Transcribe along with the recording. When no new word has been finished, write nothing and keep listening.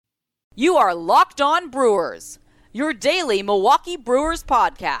You are Locked On Brewers, your daily Milwaukee Brewers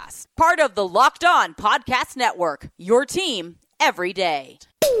podcast. Part of the Locked On Podcast Network, your team every day.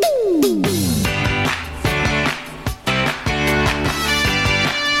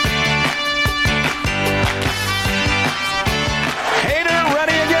 Hader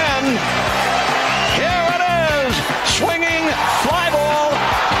ready again. Here it is. Swinging fly ball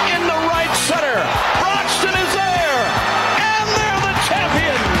into right center. Broxton is there. And they're the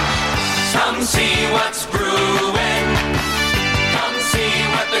champions. Come see what's brewing. Come see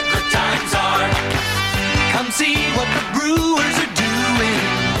what the good times are. Come see what the Brewers are doing.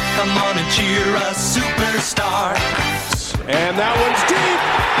 Come on and cheer a superstar. And that one's deep.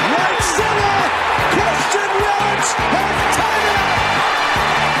 Right center. Christian Yelich has tied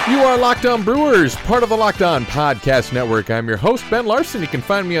it up. You are Locked On Brewers, part of the Locked On Podcast Network. I'm your host, Ben Larson. You can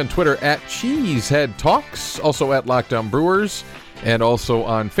find me on Twitter at CheeseheadTalks, also at Locked On Brewers, and also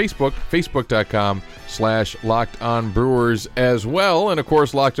on Facebook, facebook.com/Locked On Brewers as well. And of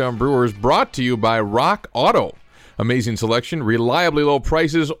course, Locked On Brewers brought to you by Rock Auto. Amazing selection, reliably low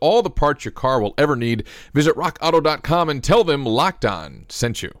prices, all the parts your car will ever need. Visit rockauto.com and tell them Locked On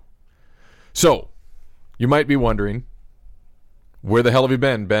sent you. So, you might be wondering, where the hell have you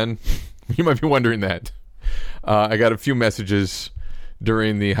been, Ben? You might be wondering that. I got a few messages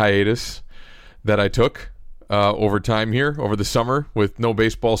during the hiatus that I took over time here, over the summer, with no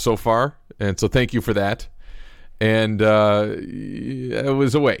baseball so far. And so thank you for that. And I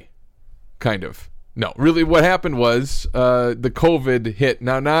was away, kind of. No, really what happened was the COVID hit.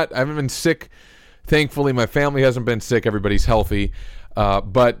 Now, I haven't been sick. Thankfully, my family hasn't been sick. Everybody's healthy.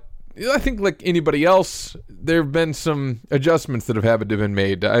 But I think like anybody else, there have been some adjustments that have had to been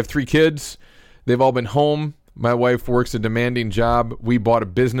made. I have 3 kids. They've all been home. My wife works a demanding job. We bought a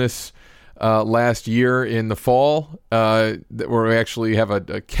business last year in the fall where we actually have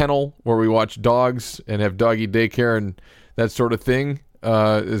a kennel where we watch dogs and have doggy daycare and that sort of thing,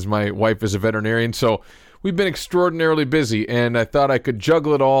 as my wife is a veterinarian. So we've been extraordinarily busy, and I thought I could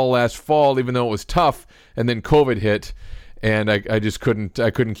juggle it all last fall, even though it was tough, and then COVID hit. And I just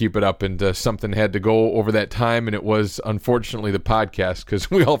couldn't keep it up, and something had to go over that time, and it was unfortunately the podcast,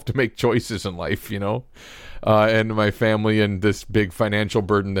 because we all have to make choices in life, you know, and my family and this big financial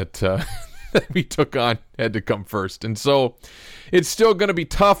burden that that we took on had to come first. And so it's still going to be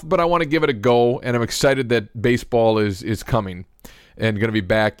tough, but I want to give it a go, and I'm excited that baseball is coming and going to be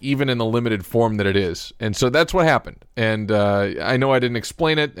back, even in the limited form that it is. And so that's what happened, and I know I didn't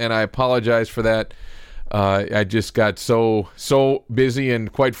explain it, and I apologize for that. I just got so busy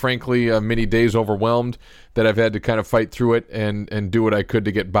and, quite frankly, many days overwhelmed that I've had to kind of fight through it and do what I could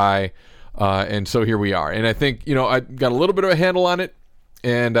to get by. And so here we are. And I think, you know, I got a little bit of a handle on it,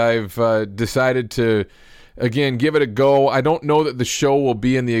 and I've decided to, again, give it a go. I don't know that the show will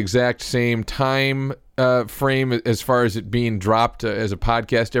be in the exact same time frame as far as it being dropped as a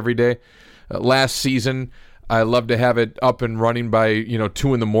podcast every day. Last season, I love to have it up and running by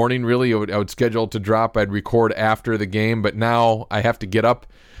 2 a.m. Really, I would schedule it to drop. I'd record after the game, but now I have to get up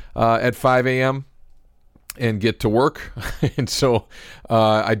at 5 a.m. and get to work, and so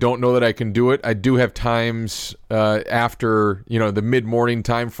I don't know that I can do it. I do have times after the mid-morning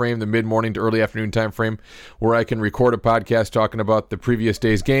time frame, the mid-morning to early afternoon time frame, where I can record a podcast talking about the previous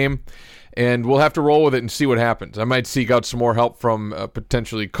day's game. And we'll have to roll with it and see what happens. I might seek out some more help from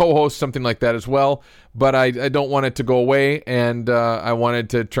potentially co-hosts, something like that as well. But I don't want it to go away, and I wanted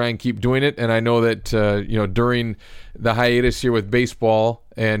to try and keep doing it. And I know that during the hiatus here with baseball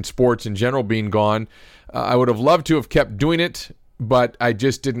and sports in general being gone, I would have loved to have kept doing it, but I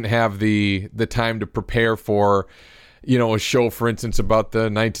just didn't have the time to prepare for a show, for instance, about the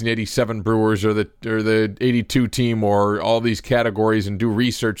 1987 Brewers or the 82 team or all these categories and do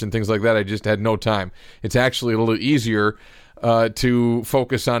research and things like that. I just had no time. It's actually a little easier to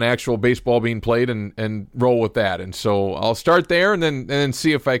focus on actual baseball being played and roll with that. And so I'll start there and then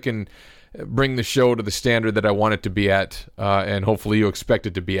see if I can bring the show to the standard that I want it to be at, and hopefully you expect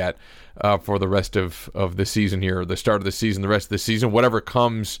it to be at for the rest of the season here, the start of the season, the rest of the season, whatever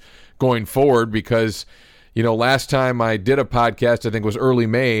comes going forward, because last time I did a podcast, I think it was early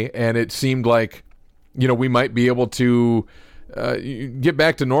May, and it seemed like, we might be able to get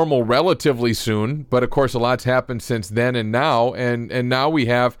back to normal relatively soon. But, of course, a lot's happened since then and now. And now we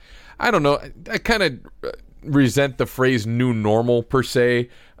have, I don't know, I kind of resent the phrase new normal per se.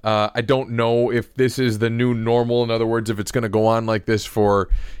 I don't know if this is the new normal. In other words, if it's going to go on like this for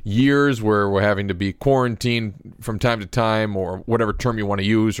years where we're having to be quarantined from time to time, or whatever term you want to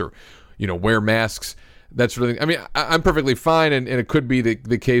use, or, wear masks. That sort of thing. I mean, I'm perfectly fine, and it could be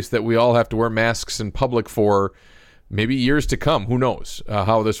the case that we all have to wear masks in public for maybe years to come. Who knows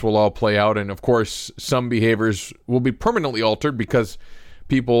how this will all play out? And of course, some behaviors will be permanently altered because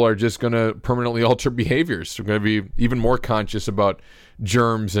people are just going to permanently alter behaviors. They're going to be even more conscious about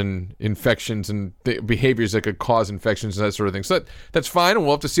germs and infections and behaviors that could cause infections and that sort of thing. So that's fine, and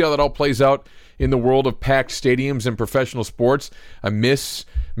we'll have to see how that all plays out in the world of packed stadiums and professional sports. I miss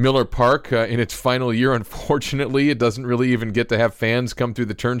Miller Park in its final year. Unfortunately, it doesn't really even get to have fans come through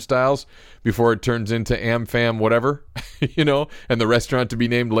the turnstiles before it turns into AmFam whatever, and the restaurant to be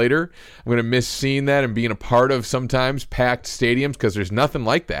named later. I'm going to miss seeing that and being a part of sometimes packed stadiums because there's nothing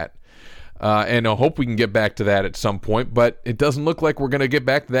like that. And I hope we can get back to that at some point, but it doesn't look like we're going to get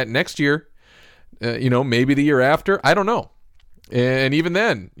back to that next year. Maybe the year after. I don't know. And even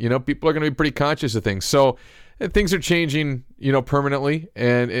then, people are going to be pretty conscious of things. So things are changing, permanently,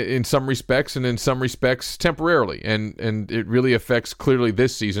 and in some respects, and in some respects temporarily. And it really affects clearly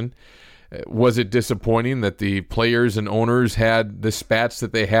this season. Was it disappointing that the players and owners had the spats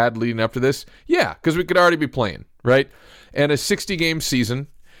that they had leading up to this? Yeah, because we could already be playing, right? And a 60-game season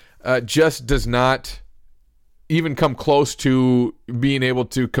just does not even come close to being able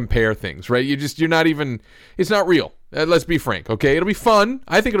to compare things, right? You're not even, it's not real. Let's be frank, okay? It'll be fun.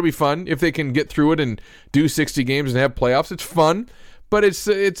 I think it'll be fun if they can get through it and do 60 games and have playoffs. It's fun, but it's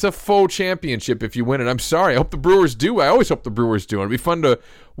a faux championship if you win it. I'm sorry. I hope the Brewers do. I always hope the Brewers do. It'll be fun to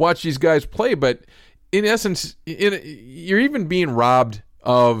watch these guys play, but in essence, you're even being robbed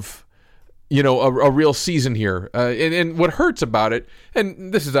of a real season here. And what hurts about it,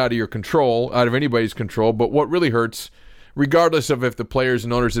 and this is out of your control, out of anybody's control, but what really hurts, regardless of if the players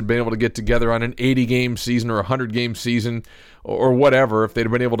and owners had been able to get together on an 80-game season or a 100-game season or whatever, if they'd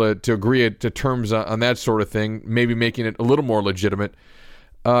been able to agree to terms on that sort of thing, maybe making it a little more legitimate,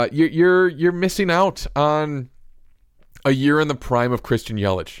 you're missing out on a year in the prime of Christian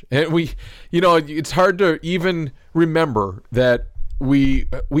Yelich. And it's hard to even remember that we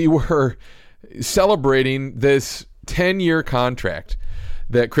were celebrating this 10-year contract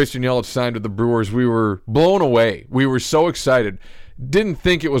that Christian Yelich signed with the Brewers. We were blown away. We were so excited. Didn't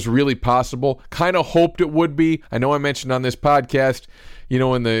think it was really possible. Kind of hoped it would be. I know I mentioned on this podcast,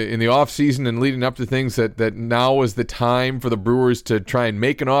 in the offseason and leading up to things that now was the time for the Brewers to try and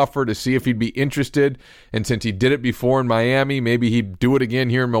make an offer to see if he'd be interested. And since he did it before in Miami, maybe he'd do it again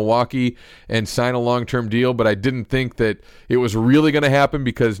here in Milwaukee and sign a long-term deal. But I didn't think that it was really going to happen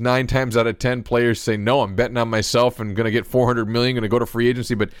because 9 times out of 10 players say, no, I'm betting on myself and going to get $400 million, going to go to free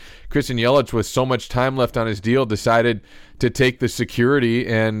agency. But Christian Yelich, with so much time left on his deal, decided to take the security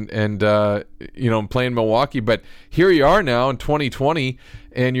and play in Milwaukee. But here you are now in 2020,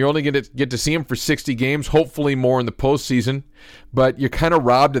 and you're only going to get to see him for 60 games, hopefully more in the postseason. But you're kind of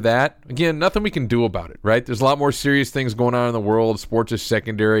robbed of that. Again, nothing we can do about it, right? There's a lot more serious things going on in the world. Sports is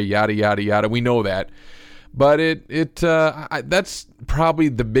secondary, yada, yada, yada. We know that. But that's probably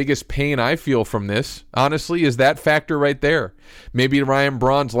the biggest pain I feel from this, honestly, is that factor right there. Maybe Ryan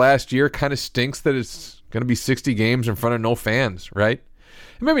Braun's last year kind of stinks that it's going to be 60 games in front of no fans, right?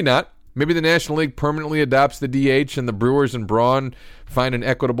 And maybe not. Maybe the National League permanently adopts the DH and the Brewers and Braun find an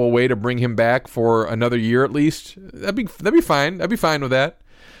equitable way to bring him back for another year at least. That'd be fine. I'd be fine with that.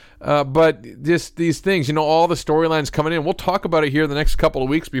 But just these things, all the storylines coming in. We'll talk about it here in the next couple of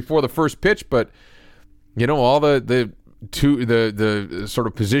weeks before the first pitch. But all the sort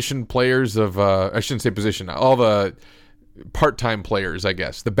of position players of I shouldn't say position. All the part-time players, I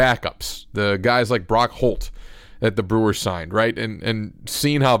guess, the backups, the guys like Brock Holt that the Brewers signed, right? And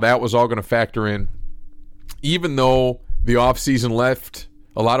seeing how that was all going to factor in, even though the offseason left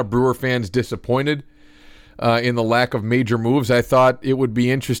a lot of Brewer fans disappointed in the lack of major moves, I thought it would be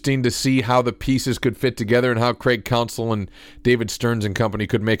interesting to see how the pieces could fit together and how Craig Counsell and David Stearns and company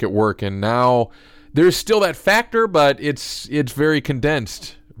could make it work. And now there's still that factor, but it's very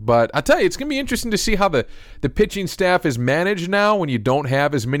condensed. But I tell you, it's going to be interesting to see how the pitching staff is managed now when you don't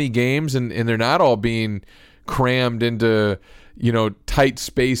have as many games and they're not all being crammed into tight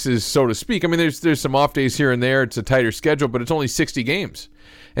spaces, so to speak. I mean, there's some off days here and there. It's a tighter schedule, but it's only 60 games.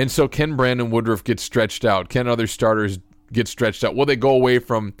 And so can Brandon Woodruff get stretched out? Can other starters get stretched out? Will they go away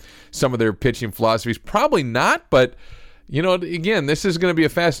from some of their pitching philosophies? Probably not, but again, this is going to be a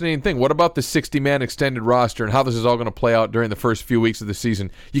fascinating thing. What about the 60-man extended roster and how this is all going to play out during the first few weeks of the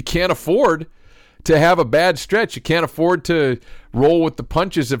season? You can't afford to have a bad stretch. You can't afford to roll with the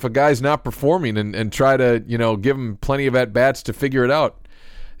punches if a guy's not performing and try to, give him plenty of at-bats to figure it out.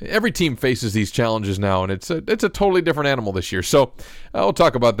 every team faces these challenges now, and it's a totally different animal this year. So I'll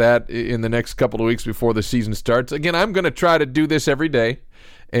talk about that in the next couple of weeks before the season starts. Again, I'm going to try to do this every day.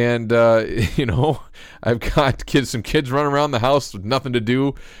 And, I've got some kids running around the house with nothing to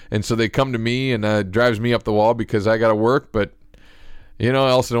do. And so they come to me, and it drives me up the wall because I got to work. But, I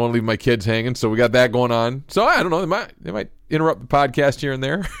also don't want to leave my kids hanging. So we got that going on. So I don't know. They might interrupt the podcast here and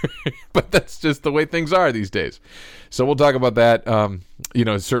there. But that's just the way things are these days. So we'll talk about that,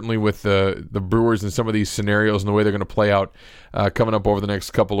 certainly with the Brewers and some of these scenarios and the way they're going to play out coming up over the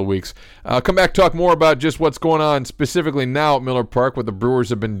next couple of weeks. I'll come back, talk more about just what's going on specifically now at Miller Park, what the Brewers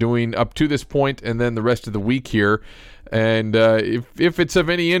have been doing up to this point, and then the rest of the week here. And if it's of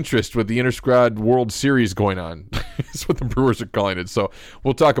any interest with the Intersquad World Series going on, that's what the Brewers are calling it. So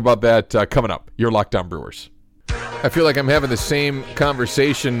we'll talk about that coming up. You're Locked On Brewers. I feel like I'm having the same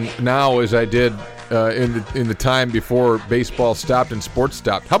conversation now as I did in the time before baseball stopped and sports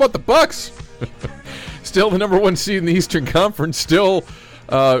stopped. How about the Bucks? Still the number one seed in the Eastern Conference. Still,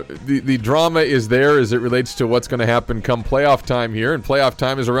 the drama is there as it relates to what's going to happen come playoff time here, and playoff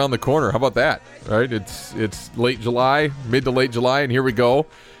time is around the corner. How about that? Right? It's late July, mid to late July, and here we go.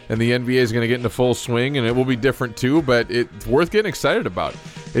 And the NBA is going to get into full swing, and it will be different too, but it's worth getting excited about.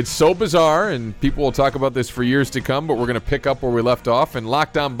 It's so bizarre, and people will talk about this for years to come, but we're going to pick up where we left off, and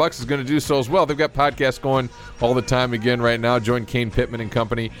Locked On Bucks is going to do so as well. They've got podcasts going all the time again right now. Join Kane Pittman and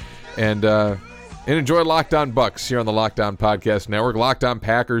company, and enjoy Locked On Bucks here on the Locked On Podcast Network. Locked On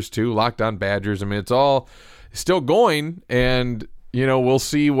Packers too, Locked On Badgers. I mean, it's all still going, and we'll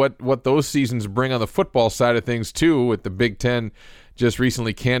see what those seasons bring on the football side of things too, with the Big Ten just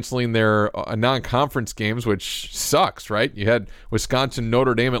recently canceling their non-conference games, which sucks, right? You had Wisconsin,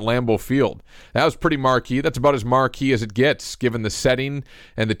 Notre Dame at Lambeau Field. That was pretty marquee. That's about as marquee as it gets, given the setting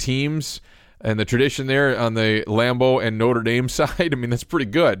and the teams and the tradition there on the Lambeau and Notre Dame side. I mean, that's pretty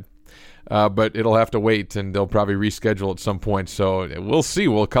good. But it'll have to wait, and they'll probably reschedule at some point. So we'll see.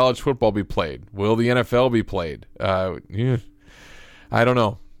 Will college football be played? Will the NFL be played? I don't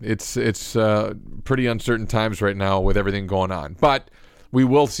know. It's pretty uncertain times right now with everything going on. But we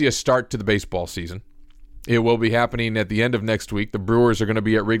will see a start to the baseball season. It will be happening at the end of next week. The Brewers are going to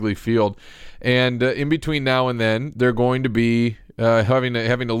be at Wrigley Field. And in between now and then, they're going to be having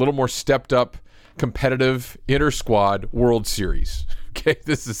a little more stepped-up competitive inter-squad World Series. Okay,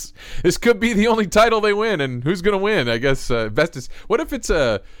 this could be the only title they win, and who's going to win? I guess best is. What if it's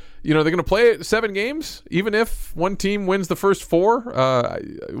they're going to play 7 games, even if one team wins the first 4?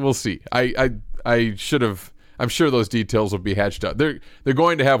 We'll see. I should have. I'm sure those details will be hatched out. They're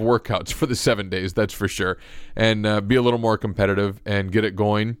going to have workouts for the 7 days, that's for sure, and be a little more competitive and get it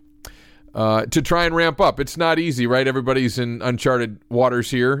going. To try and ramp up. It's not easy, right? Everybody's in uncharted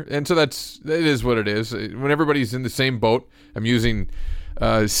waters here, and so it is what it is. When everybody's in the same boat, I'm using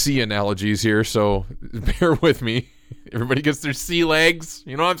sea analogies here, so bear with me. Everybody gets their sea legs,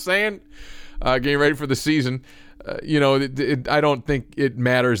 you know what I'm saying? Getting ready for the season. I don't think it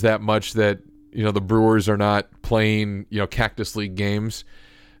matters that much that the Brewers are not playing Cactus League games.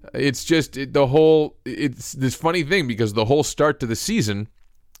 It's just it's this funny thing, because the whole start to the season,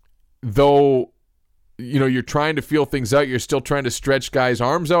 though, you're trying to feel things out, you're still trying to stretch guys'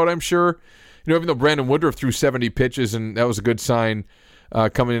 arms out, I'm sure. Even though Brandon Woodruff threw 70 pitches, and that was a good sign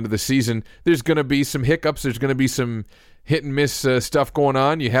coming into the season, there's going to be some hiccups. There's going to be some hit-and-miss stuff going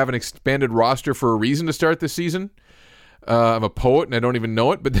on. You have an expanded roster for a reason to start the season. I'm a poet, and I don't even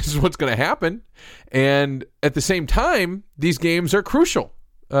know it, but this is what's going to happen. And at the same time, these games are crucial.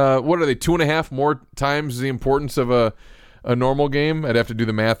 What are they, 2.5 more times the importance of a normal game? I'd have to do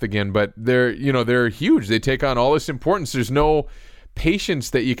the math again, but they're huge. They take on all this importance. There's no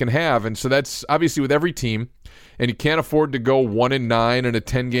patience that you can have, and so that's obviously with every team, and you can't afford to go 1-9 in a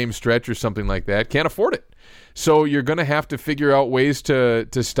 10-game stretch or something like that. Can't afford it. So you're going to have to figure out ways to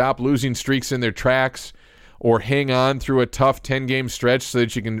stop losing streaks in their tracks, or hang on through a tough 10-game stretch so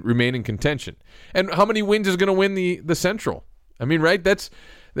that you can remain in contention. And how many wins is going to win the Central? I mean, right? That's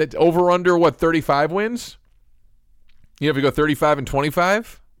over under 35 wins. If you go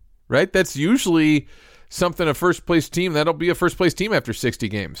 35-25, right? That's usually something a first-place team. That'll be a first-place team after 60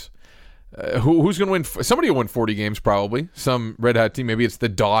 games. Who's going to win? Somebody will win 40 games probably. Some red-hot team. Maybe it's the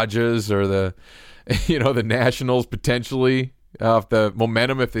Dodgers or the Nationals potentially. The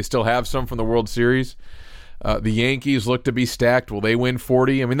momentum, if they still have some from the World Series. The Yankees look to be stacked. Will they win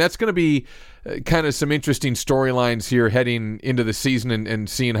 40? I mean, that's going to be kind of some interesting storylines here heading into the season and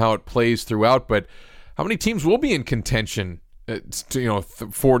seeing how it plays throughout. But how many teams will be in contention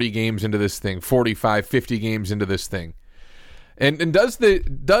 40 games into this thing, 45, 50 games into this thing? And does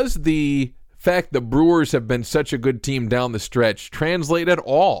the fact the Brewers have been such a good team down the stretch translate at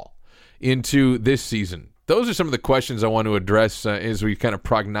all into this season? Those are some of the questions I want to address as we kind of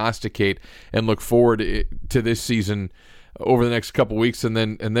prognosticate and look forward to this season over the next couple weeks, and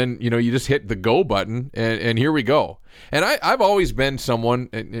then you just hit the go button, and here we go. And I've always been someone,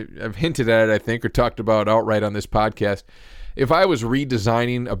 and I've hinted at it, I think, or talked about outright on this podcast. If I was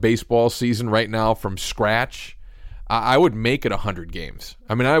redesigning a baseball season right now from scratch, I would make it 100 games.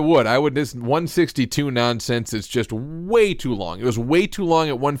 I mean, I would. This 162 nonsense is just way too long. It was way too long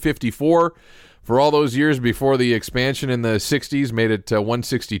at 154 for all those years before the expansion in the 60s made it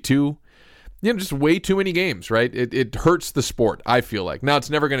 162. Just way too many games, right? It hurts the sport, I feel like. Now, it's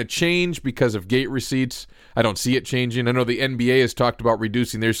never going to change because of gate receipts. I don't see it changing. I know the NBA has talked about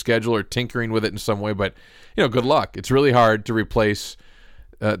reducing their schedule or tinkering with it in some way, but, good luck. It's really hard to replace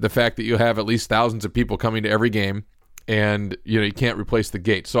the fact that you have at least thousands of people coming to every game, and, you can't replace the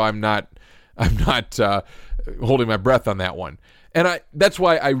gate. So I'm not holding my breath on that one. And that's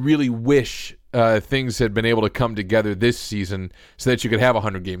why I really wish things had been able to come together this season so that you could have a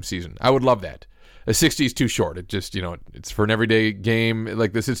 100-game season. I would love that. A 60 is too short. It just, it's for an everyday game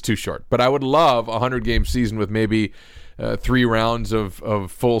like this, it's too short. But I would love a 100-game season with maybe 3 rounds of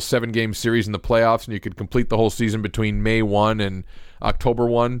full 7-game series in the playoffs, and you could complete the whole season between May 1 and October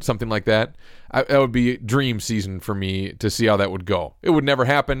 1, something like that. That would be a dream season for me to see how that would go. It would never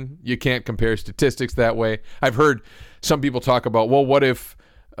happen. You can't compare statistics that way. I've heard some people talk about, well, what if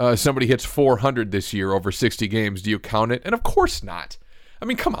somebody hits 400 this year over 60 games? Do you count it? And of course not. I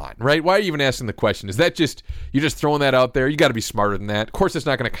mean, come on, right? Why are you even asking the question? Is that just, you're just throwing that out there? You got to be smarter than that. Of course, it's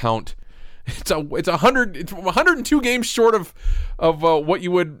not going to count. It's 102 games short of what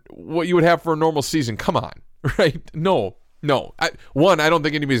you would have for a normal season. Come on, right? No. I don't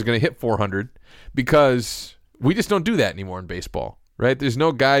think anybody's going to hit 400 because we just don't do that anymore in baseball, right? There's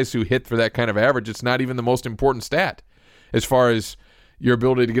no guys who hit for that kind of average. It's not even the most important stat as far as your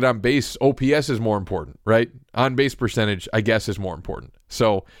ability to get on base. OPS is more important, right? On base percentage, I guess, is more important.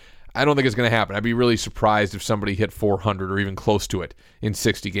 So I don't think it's going to happen. I'd be really surprised if somebody hit 400 or even close to it in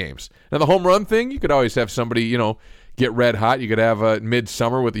 60 games. Now, the home run thing, you could always have somebody, get red hot. You could have a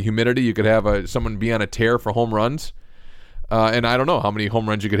midsummer with the humidity. You could have someone be on a tear for home runs. And I don't know how many home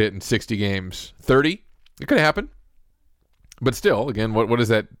runs you could hit in 60 games. 30? It could happen. But still, again, what does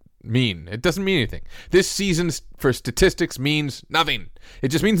that mean? It doesn't mean anything. This season for statistics means nothing. It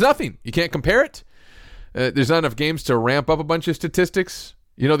just means nothing. You can't compare it. There's not enough games to ramp up a bunch of statistics.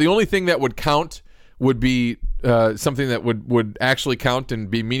 The only thing that would count would be something that would actually count and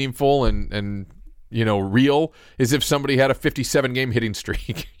be meaningful and real is if somebody had a 57-game hitting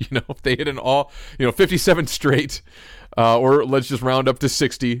streak. If they hit 57 straight, or let's just round up to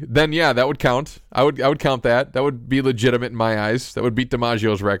 60, then yeah, that would count. I would count that. That would be legitimate in my eyes. That would beat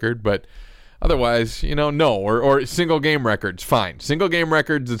DiMaggio's record, but otherwise, no. Or single game records, fine. Single game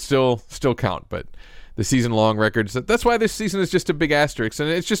records that still count, but the season long records, that's why this season is just a big asterisk, and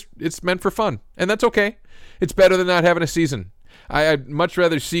it's meant for fun, and that's okay. It's better than not having a season. I'd much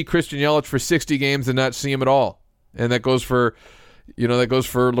rather see Christian Yelich for 60 games than not see him at all. And that goes for,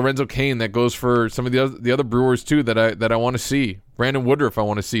 Lorenzo Cain. That goes for some of the other Brewers too that I want to see. Brandon Woodruff I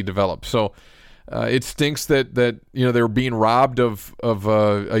want to see develop. So it stinks that they were being robbed of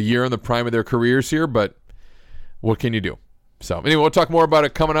a year in the prime of their careers here. But what can you do? So anyway, we'll talk more about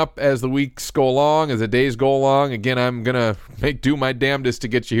it coming up as the weeks go along, as the days go along. Again, I'm going to do my damnedest to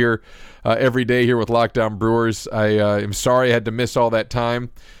get you here every day here with Locked On Brewers. I am sorry I had to miss all that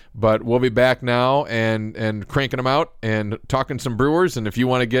time, but we'll be back now and cranking them out and talking some Brewers. And if you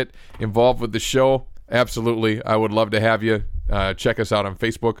want to get involved with the show, absolutely, I would love to have you. Check us out on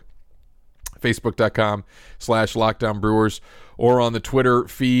Facebook, facebook.com/LockedOnBrewers, or on the Twitter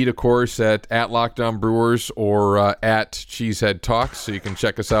feed, of course, at LockedOnBrewers or at Cheesehead Talks. So you can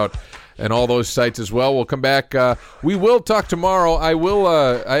check us out and all those sites as well. We'll come back. We will talk tomorrow. I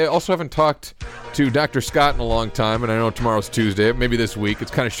also haven't talked to Dr. Scott in a long time, and I know tomorrow's Tuesday. Maybe this week.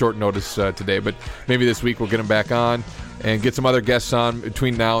 It's kind of short notice today, but maybe this week we'll get him back on and get some other guests on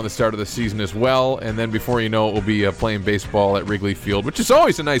between now and the start of the season as well. And then before you know it, we'll be playing baseball at Wrigley Field, which is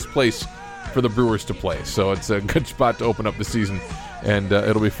always a nice place for the Brewers to play. So it's a good spot to open up the season, and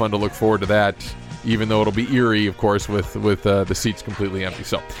it'll be fun to look forward to that, even though it'll be eerie, of course, with the seats completely empty.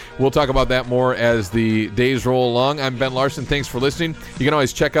 So we'll talk about that more as the days roll along. I'm Ben Larson. Thanks for listening. You can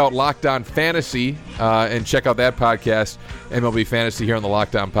always check out Locked On Fantasy and check out that podcast, MLB Fantasy, here on the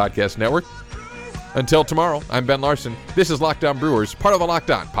Locked On Podcast Network. Until tomorrow, I'm Ben Larson. This is Locked On Brewers, part of the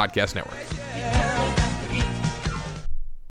Locked On Podcast Network.